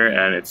career,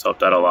 and it's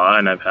helped out a lot.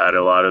 And I've had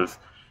a lot of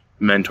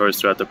mentors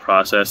throughout the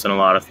process and a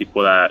lot of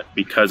people that,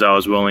 because I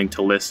was willing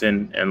to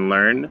listen and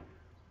learn,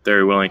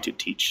 they're willing to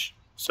teach.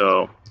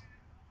 So,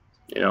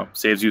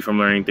 saves you from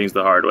learning things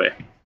the hard way.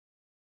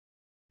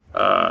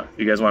 If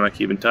you guys want to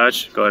keep in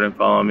touch, go ahead and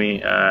follow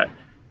me at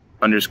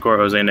 _Jose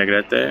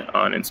Negrete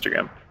on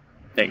Instagram.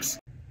 Thanks.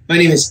 My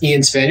name is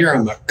Ian Spanier.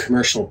 I'm a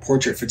commercial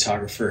portrait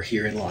photographer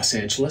here in Los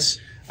Angeles.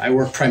 I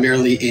work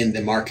primarily in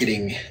the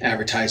marketing,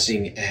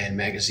 advertising, and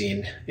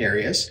magazine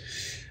areas.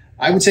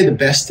 I would say the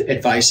best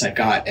advice I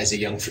got as a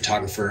young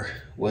photographer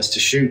was to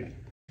shoot.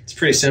 It's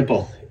pretty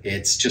simple.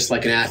 It's just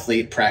like an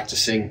athlete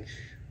practicing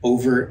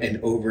over and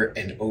over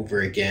and over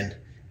again.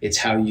 It's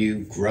how you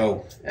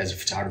grow as a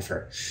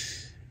photographer.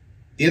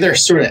 The other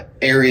sort of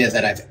area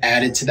that I've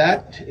added to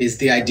that is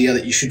the idea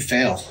that you should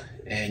fail,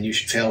 and you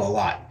should fail a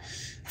lot.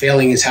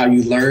 Failing is how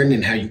you learn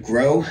and how you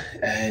grow.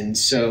 And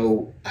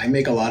so I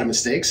make a lot of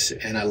mistakes,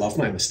 and I love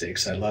my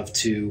mistakes. I love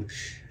to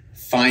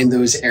find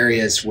those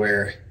areas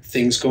where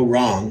things go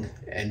wrong,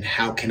 and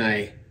how can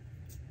I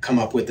come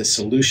up with a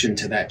solution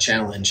to that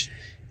challenge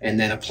and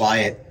then apply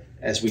it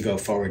as we go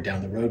forward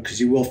down the road, because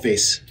you will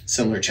face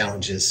similar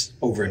challenges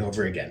over and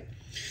over again.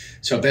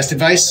 So best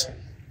advice,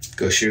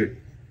 go shoot.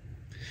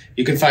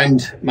 You can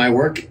find my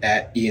work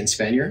at Ian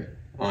Spanier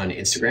on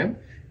Instagram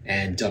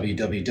and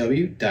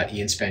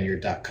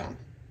www.ianspanier.com.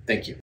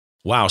 Thank you.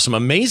 Wow, some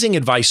amazing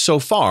advice so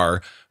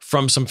far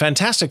from some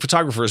fantastic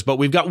photographers, but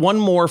we've got one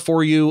more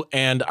for you,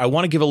 and I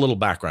want to give a little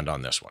background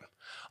on this one.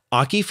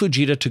 Aki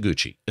Fujita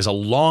Taguchi is a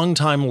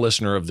longtime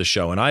listener of the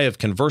show, and I have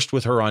conversed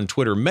with her on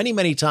Twitter many,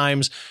 many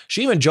times.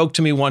 She even joked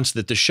to me once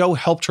that the show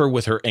helped her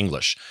with her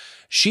English.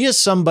 She is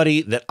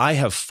somebody that I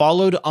have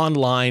followed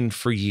online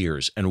for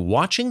years, and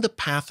watching the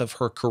path of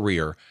her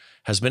career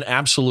has been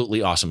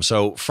absolutely awesome.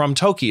 So from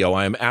Tokyo,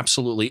 I am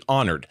absolutely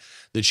honored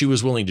that she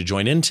was willing to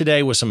join in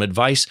today with some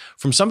advice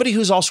from somebody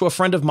who's also a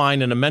friend of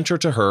mine and a mentor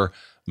to her,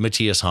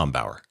 Matthias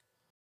Hombauer.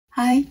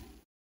 Hi,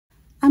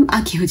 I'm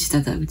Aki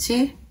Fujita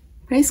Taguchi.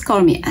 Please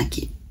call me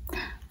Aki.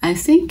 I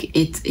think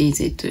it's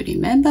easy to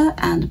remember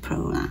and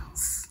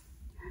pronounce.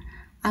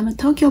 I'm a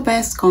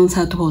Tokyo-based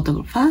concert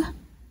photographer,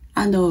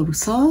 and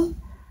also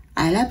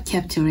I love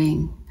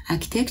capturing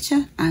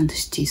architecture and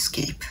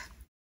cityscape.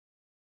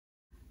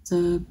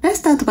 The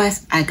best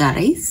advice I got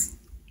is,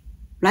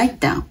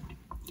 write down.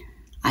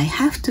 I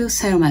have to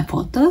sell my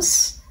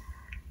photos,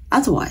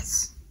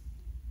 otherwise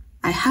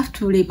I have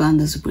to leave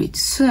under the bridge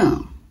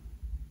soon.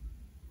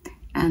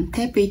 And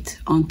tape it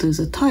onto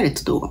the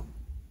toilet door.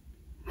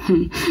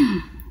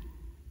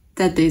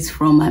 That is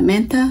from my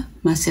mentor,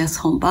 Matthias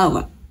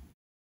Hombauer.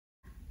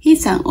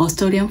 He's an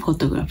Australian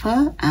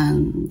photographer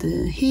and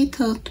he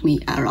taught me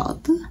a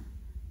lot,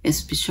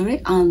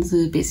 especially on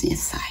the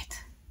business side.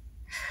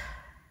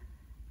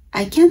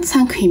 I can't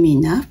thank him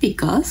enough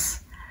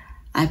because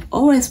I've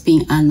always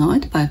been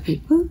annoyed by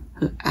people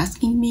who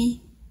asking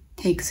me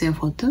take their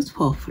photos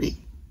for free.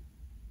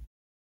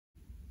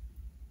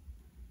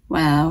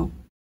 Well,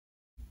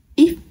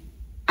 if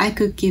I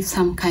could give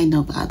some kind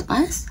of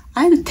advice,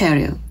 I'd tell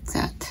you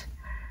that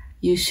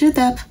you should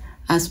have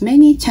as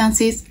many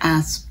chances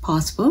as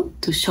possible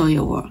to show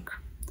your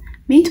work.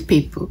 Meet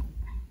people,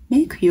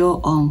 make your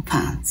own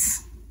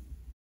fans.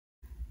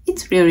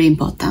 It's really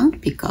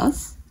important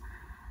because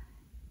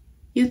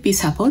you'll be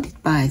supported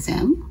by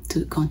them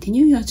to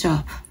continue your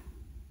job.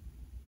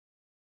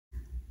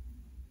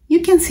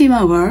 You can see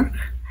my work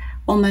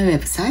on my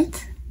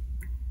website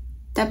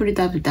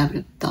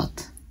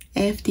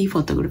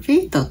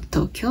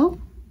www.aftphotography.tokyo.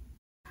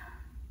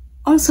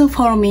 Also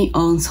follow me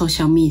on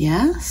social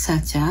media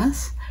such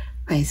as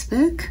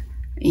Facebook,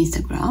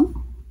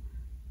 Instagram,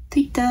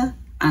 Twitter,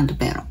 and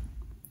Vero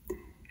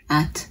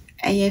at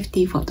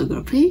AFT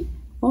Photography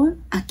or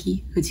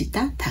Aki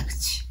Fujita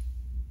Taguchi.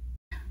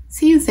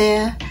 See you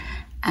there,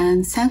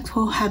 and thanks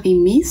for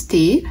having me,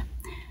 Steve.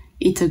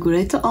 It's a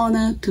great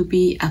honor to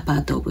be a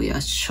part of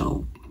your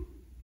show.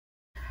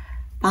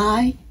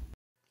 Bye.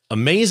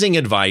 Amazing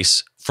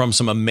advice from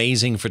some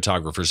amazing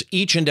photographers.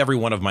 Each and every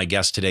one of my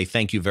guests today,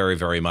 thank you very,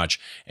 very much.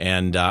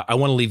 And I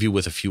want to leave you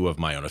with a few of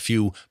my own, a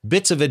few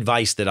bits of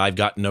advice that I've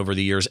gotten over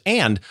the years,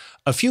 and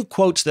a few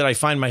quotes that I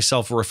find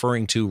myself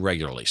referring to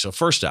regularly. So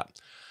first up,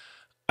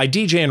 I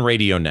DJ in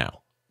radio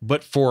now,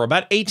 but for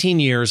about 18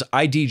 years,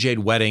 I DJ'd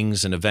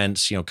weddings and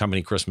events,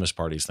 company Christmas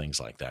parties, things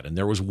like that. And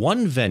there was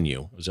one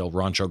venue, it was El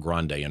Rancho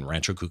Grande in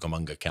Rancho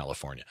Cucamonga,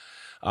 California.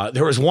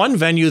 There was one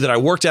venue that I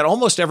worked at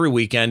almost every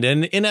weekend,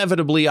 and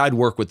inevitably I'd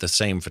work with the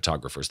same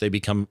photographers. They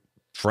become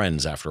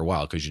friends after a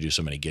while because you do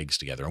so many gigs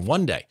together. And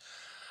one day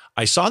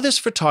I saw this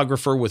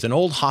photographer with an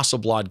old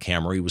Hasselblad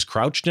camera. He was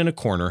crouched in a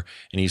corner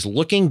and he's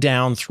looking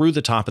down through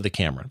the top of the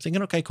camera. I'm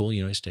thinking, okay, cool.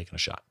 He's taking a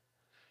shot.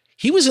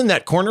 He was in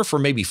that corner for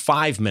maybe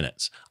 5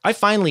 minutes. I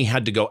finally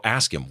had to go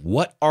ask him,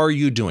 what are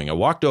you doing? I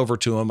walked over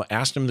to him,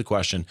 asked him the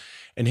question,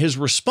 and his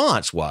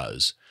response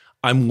was,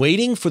 I'm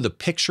waiting for the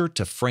picture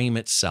to frame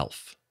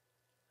itself.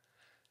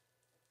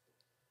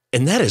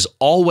 And that has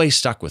always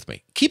stuck with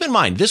me. Keep in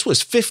mind, this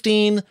was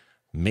 15,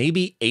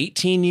 maybe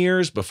 18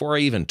 years before I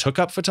even took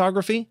up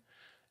photography,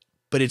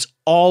 but it's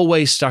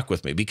always stuck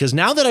with me because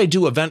now that I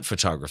do event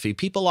photography,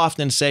 people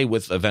often say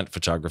with event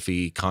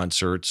photography,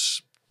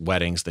 concerts,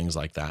 weddings, things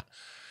like that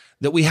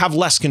we have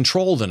less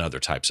control than other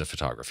types of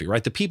photography,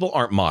 right? The people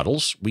aren't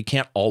models. We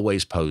can't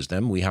always pose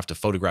them. We have to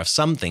photograph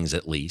some things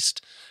at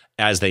least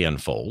as they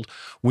unfold.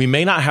 We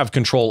may not have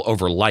control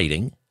over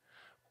lighting,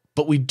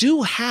 but we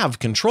do have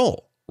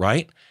control,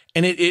 right?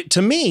 And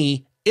to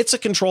me, it's a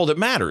control that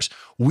matters.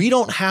 We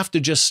don't have to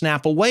just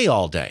snap away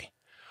all day.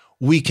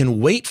 We can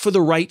wait for the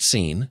right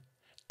scene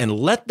and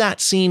let that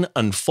scene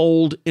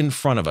unfold in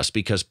front of us,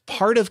 because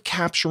part of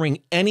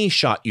capturing any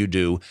shot you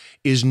do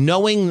is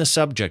knowing the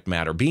subject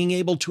matter, being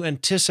able to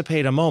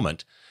anticipate a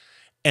moment,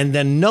 and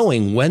then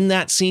knowing when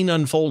that scene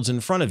unfolds in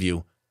front of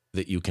you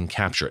that you can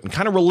capture it. And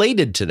kind of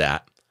related to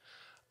that,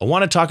 I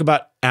want to talk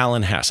about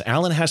Alan Hess.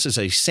 Alan Hess is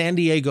a San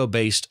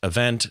Diego-based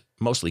event,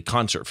 mostly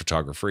concert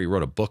photographer. He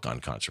wrote a book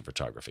on concert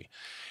photography.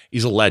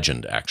 He's a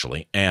legend,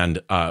 actually,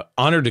 and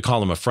honored to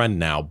call him a friend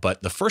now.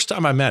 But the first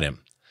time I met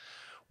him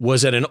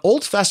was at an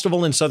old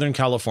festival in Southern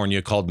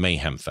California called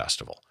Mayhem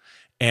Festival.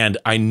 And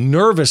I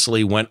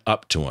nervously went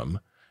up to him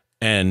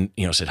and,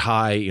 said,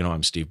 hi,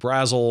 I'm Steve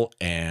Brazel.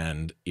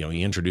 And,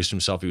 he introduced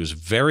himself. He was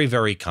very,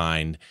 very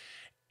kind.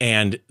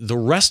 And the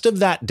rest of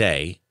that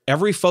day,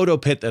 every photo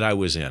pit that I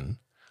was in,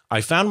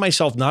 I found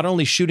myself not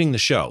only shooting the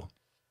show,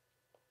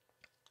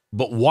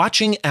 but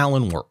watching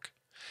Alan work.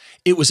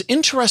 It was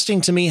interesting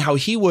to me how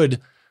he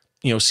would,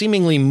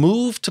 seemingly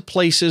move to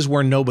places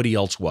where nobody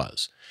else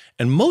was.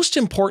 And most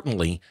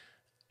importantly,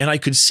 and I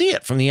could see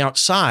it from the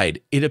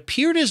outside, it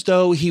appeared as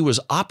though he was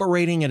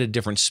operating at a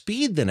different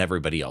speed than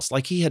everybody else,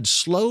 like he had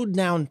slowed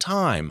down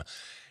time.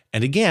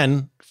 And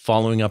again,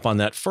 following up on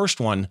that first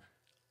one,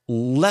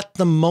 let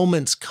the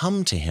moments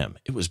come to him.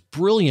 It was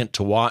brilliant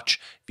to watch.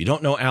 If you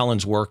don't know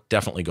Alan's work,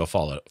 definitely go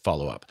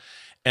follow up.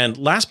 And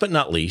last but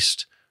not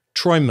least,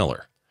 Troy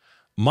Miller.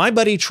 My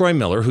buddy Troy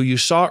Miller, who you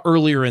saw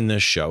earlier in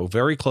this show,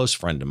 very close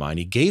friend of mine,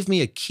 he gave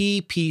me a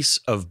key piece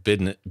of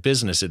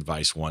business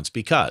advice once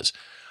because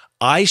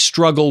I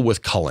struggle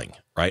with culling,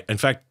 right? In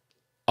fact,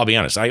 I'll be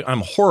honest,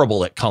 I'm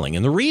horrible at culling.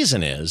 And the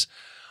reason is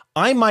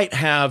I might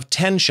have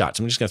 10 shots.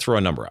 I'm just going to throw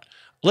a number out.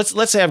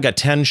 Let's say I've got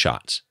 10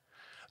 shots.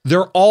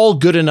 They're all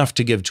good enough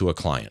to give to a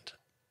client,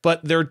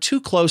 but they're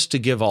too close to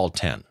give all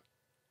 10,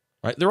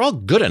 right? They're all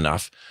good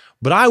enough,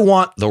 but I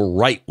want the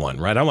right one,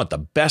 right? I want the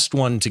best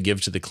one to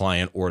give to the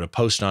client or to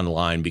post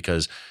online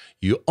because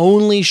you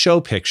only show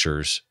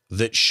pictures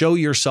that show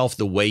yourself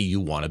the way you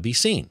want to be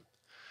seen.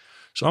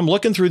 So I'm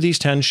looking through these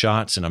 10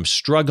 shots and I'm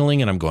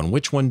struggling and I'm going,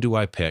 which one do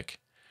I pick?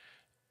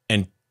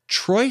 And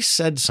Troy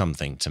said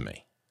something to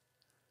me.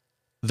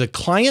 The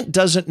client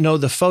doesn't know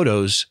the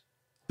photos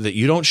that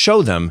you don't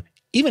show them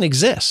even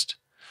exist.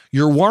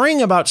 You're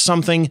worrying about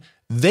something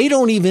they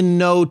don't even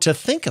know to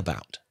think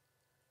about,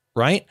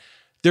 right?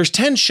 There's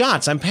 10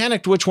 shots. I'm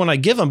panicked which one I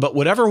give them, but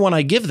whatever one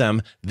I give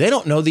them, they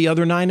don't know the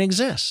other 9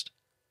 exist.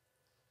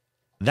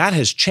 That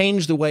has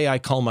changed the way I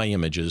cull my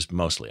images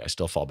mostly. I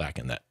still fall back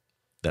in that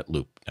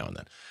loop now and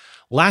then.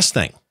 Last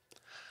thing,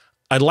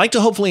 I'd like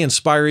to hopefully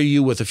inspire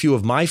you with a few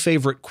of my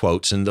favorite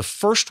quotes. And the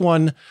first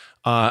one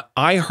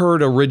I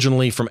heard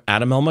originally from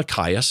Adam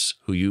Elmakias,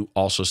 who you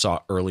also saw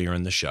earlier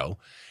in the show.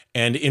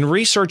 And in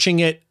researching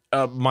it,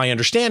 my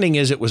understanding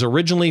is it was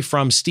originally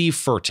from Steve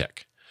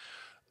Furtick.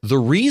 The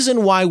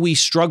reason why we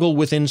struggle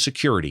with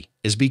insecurity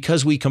is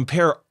because we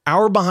compare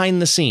our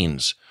behind the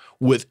scenes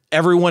with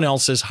everyone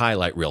else's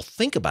highlight reel.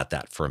 Think about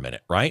that for a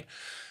minute, right?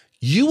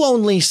 You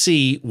only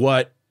see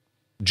what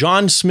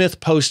John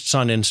Smith posts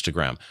on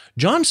Instagram.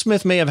 John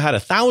Smith may have had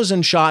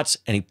 1,000 shots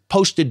and he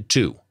posted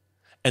 2,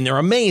 and they're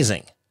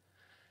amazing.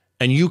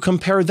 And you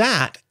compare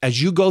that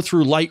as you go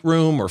through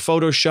Lightroom or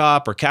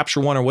Photoshop or Capture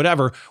One or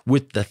whatever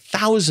with the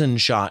 1,000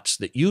 shots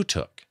that you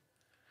took.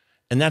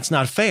 And that's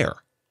not fair.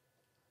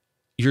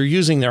 You're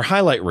using their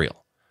highlight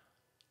reel.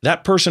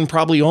 That person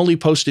probably only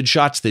posted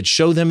shots that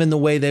show them in the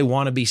way they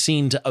want to be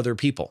seen to other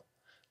people.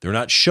 They're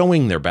not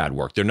showing their bad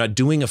work. They're not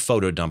doing a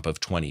photo dump of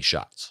 20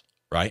 shots,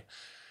 right?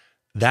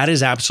 That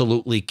is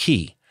absolutely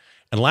key.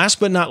 And last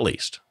but not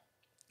least,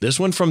 this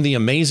one from the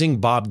amazing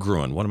Bob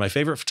Gruen, one of my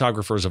favorite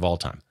photographers of all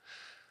time.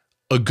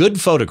 A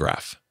good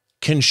photograph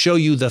can show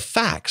you the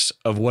facts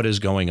of what is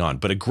going on,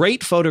 but a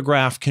great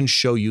photograph can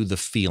show you the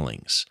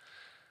feelings.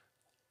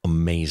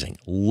 Amazing.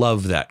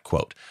 Love that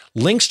quote.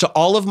 Links to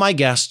all of my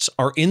guests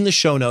are in the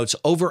show notes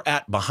over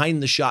at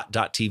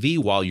behindtheshot.tv.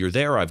 While you're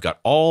there, I've got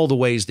all the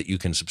ways that you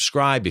can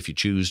subscribe if you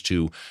choose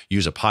to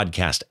use a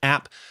podcast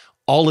app.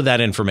 All of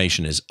that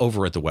information is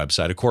over at the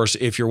website. Of course,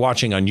 if you're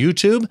watching on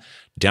YouTube,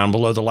 down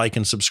below the like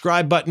and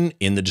subscribe button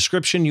in the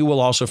description, you will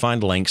also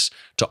find links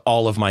to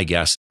all of my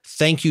guests.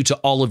 Thank you to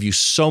all of you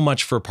so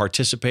much for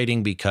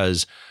participating,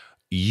 because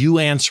you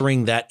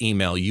answering that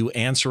email, you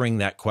answering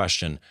that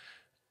question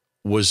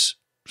was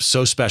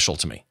so special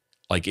to me.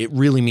 Like, it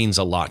really means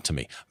a lot to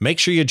me. Make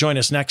sure you join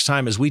us next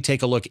time as we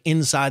take a look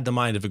inside the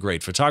mind of a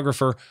great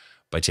photographer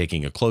by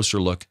taking a closer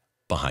look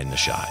behind the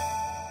shot.